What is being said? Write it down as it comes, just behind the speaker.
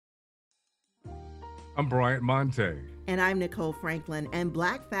I'm Bryant Monte. And I'm Nicole Franklin, and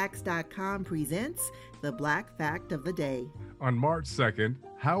BlackFacts.com presents the Black Fact of the Day. On March 2nd,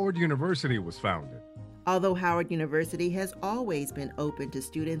 Howard University was founded. Although Howard University has always been open to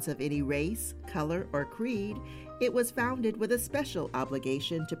students of any race, color, or creed, it was founded with a special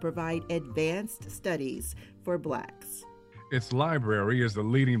obligation to provide advanced studies for Blacks. Its library is the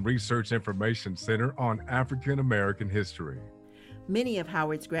leading research information center on African American history. Many of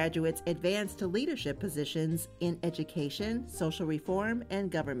Howard's graduates advanced to leadership positions in education, social reform, and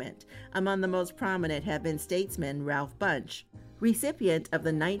government. Among the most prominent have been statesman Ralph Bunche, recipient of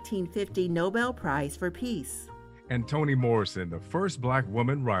the 1950 Nobel Prize for Peace, and Toni Morrison, the first Black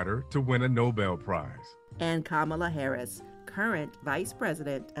woman writer to win a Nobel Prize, and Kamala Harris, current Vice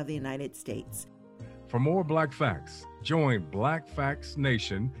President of the United States. For more Black Facts, join Black Facts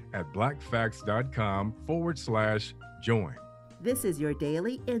Nation at blackfacts.com/join. This is your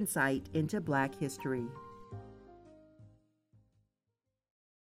daily insight into Black history.